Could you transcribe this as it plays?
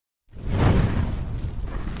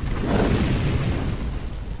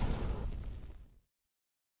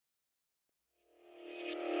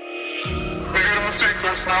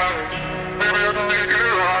last night. Maybe I can make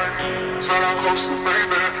it right. Said I'm close to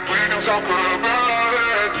baby, we can talk about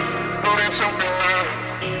it. No need to be mad,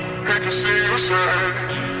 hate to see you sad.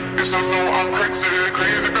 Yes, I know I'm crazy,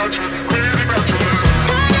 crazy about you, crazy about you.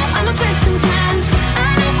 I know I'm afraid sometimes.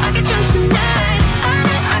 I know I get drunk some nights. I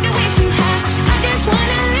know I get way too high. I just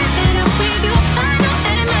wanna live it up with you. I know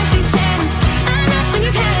that it might be tense. I know when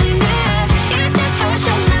you've had enough. It's just how I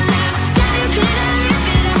show my love. Darling, can I live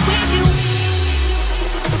it up with you?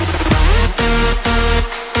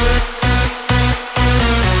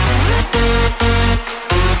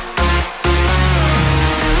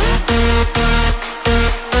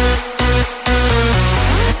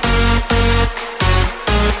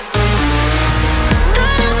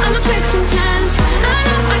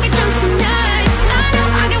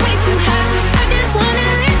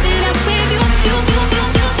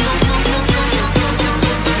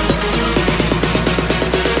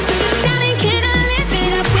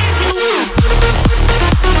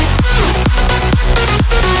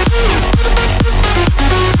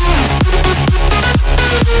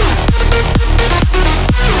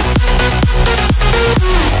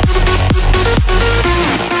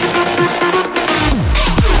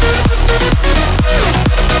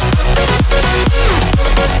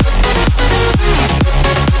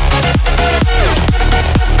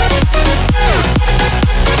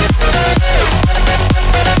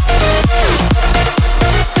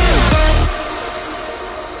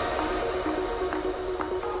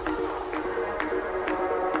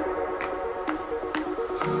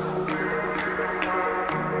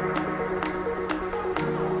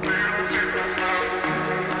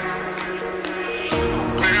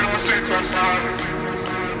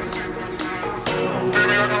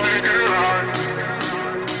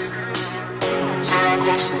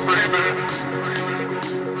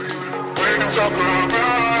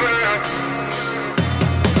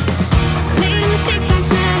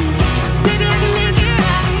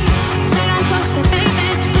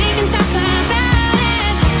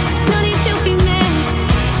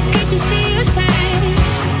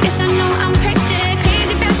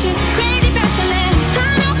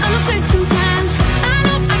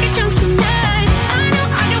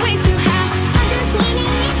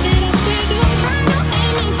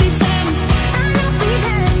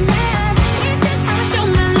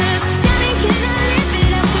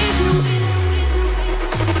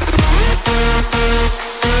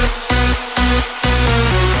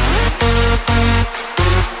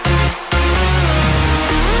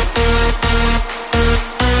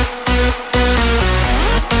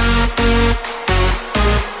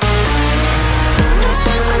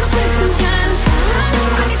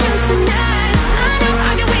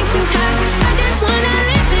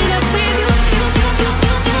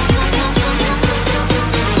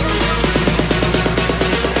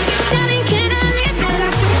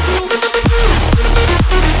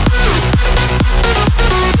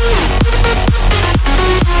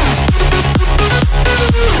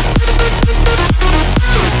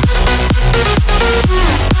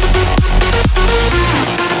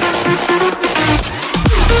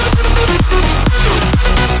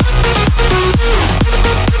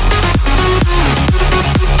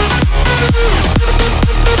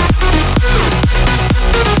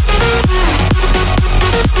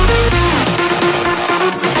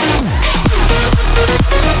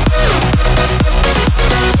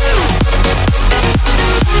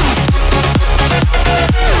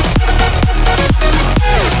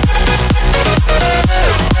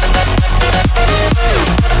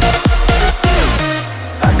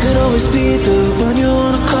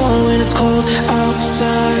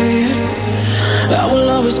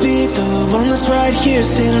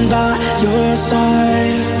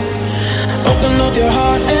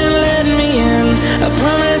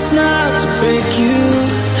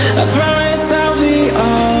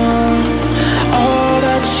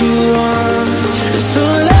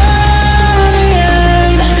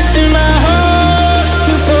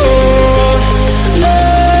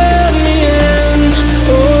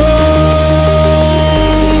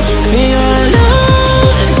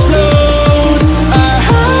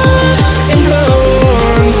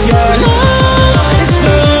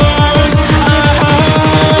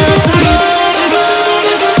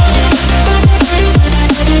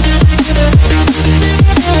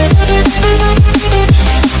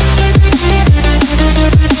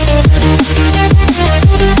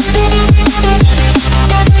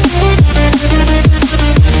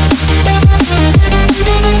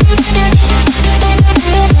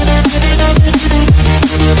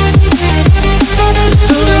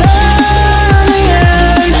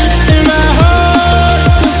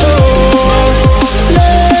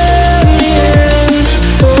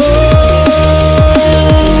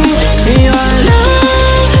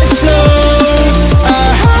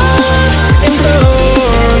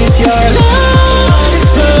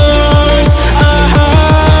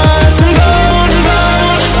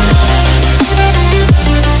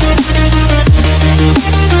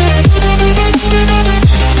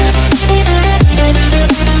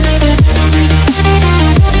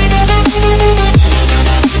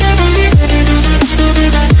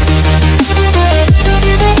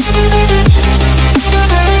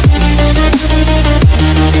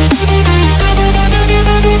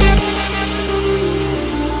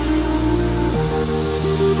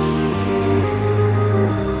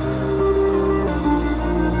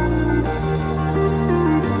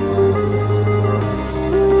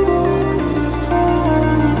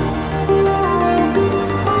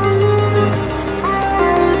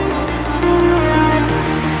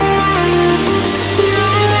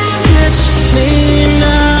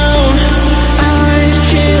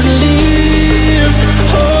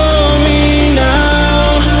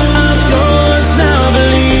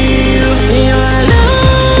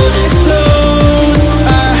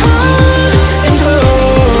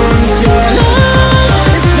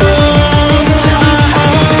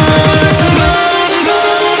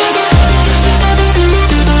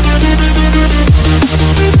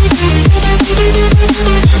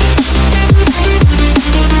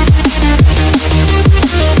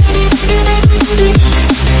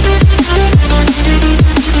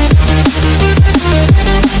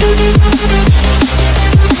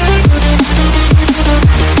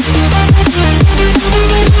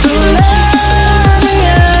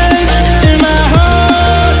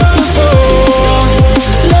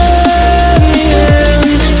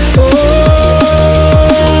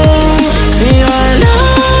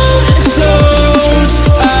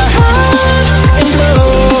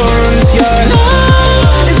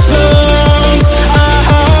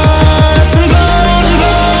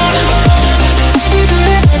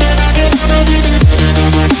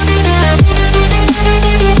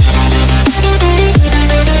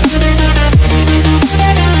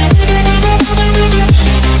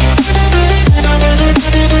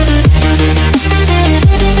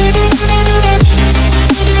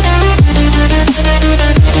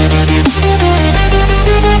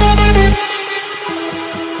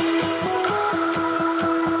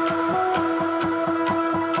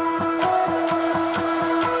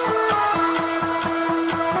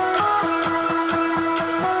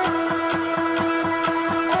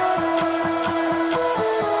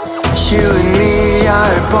 you and me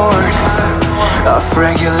are bored of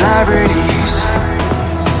regularities,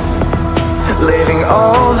 living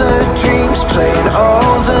all the dreams, playing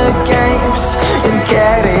all the games, and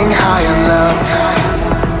getting high on love.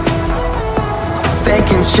 They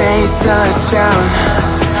can chase us down,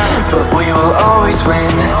 but we will always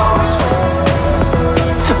win.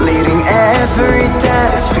 Leading every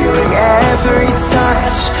dance, feeling every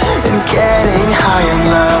touch, and getting high on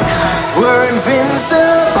love. We're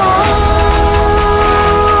invincible.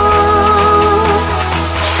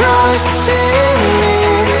 Trust in me.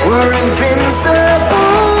 We're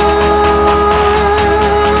invincible.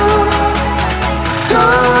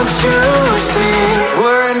 Don't you see?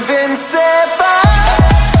 We're invincible.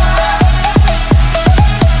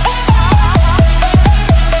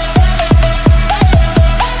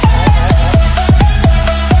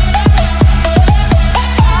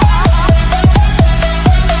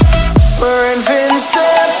 We're invincible.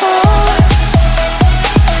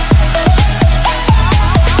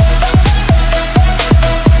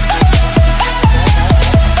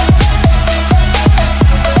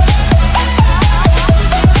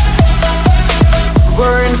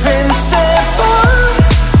 We're invincible.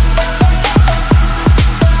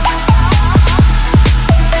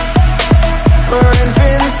 We're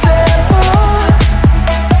invincible.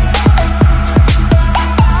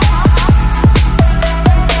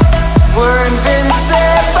 We're invincible.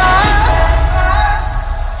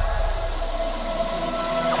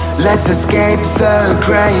 Let's escape the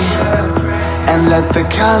gray and let the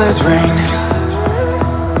colors rain.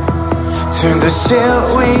 Turn the shit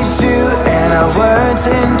we do and our words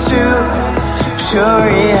into pure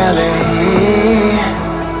reality.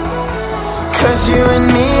 'Cause you and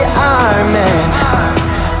me are meant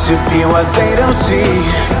to be what they don't see.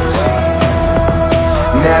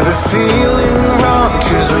 Never feeling wrong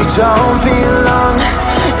 'cause we don't belong.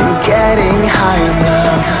 And getting high on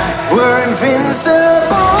love. We're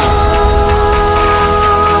invincible.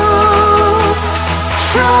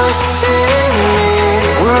 Trust in me.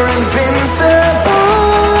 We're invincible.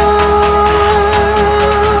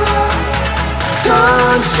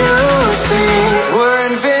 Don't you see? We're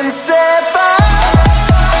invincible.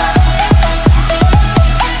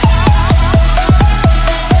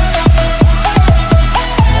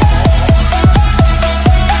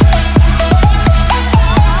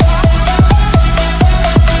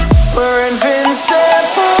 We're invincible.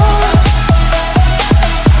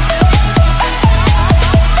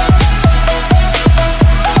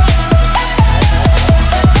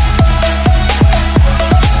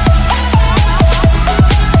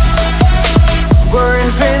 We're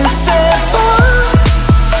invincible.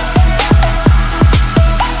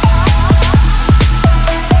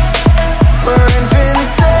 We're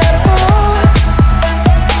invincible.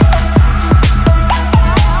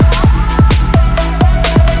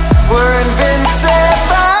 We're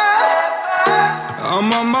invincible. I'm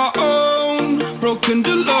on my own, broken and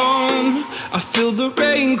alone. I feel the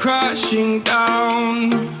rain crashing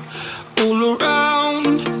down all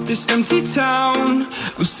around this empty town.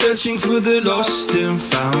 I'm searching for the lost and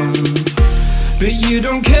found, but you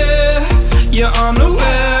don't care, you're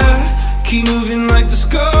unaware. Keep moving like the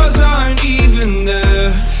scars aren't even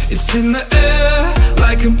there. It's in the air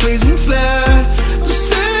like a blazing flare. Don't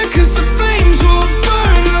stare 'cause the flames will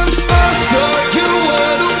burn us. I thought you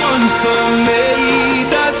were the one for me.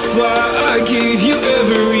 That's why I gave you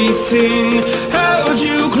everything. Held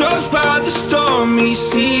you close by the stormy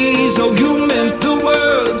seas. Oh, you meant the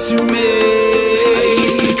world to me. I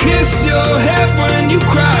used to kiss your head when you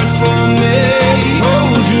cried for me.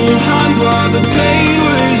 Hold your hand while the pain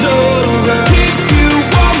was over. Keep you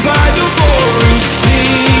warm by the roaring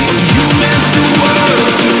sea. You meant the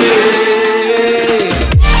world to me.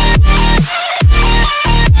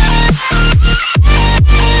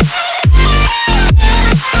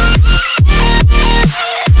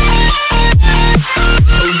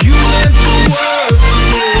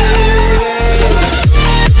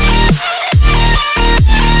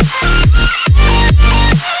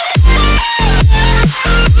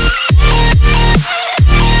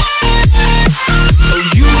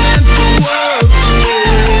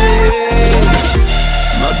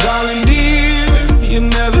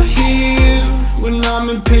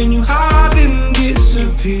 Pain, you hide and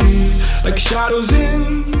disappear like shadows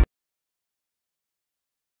in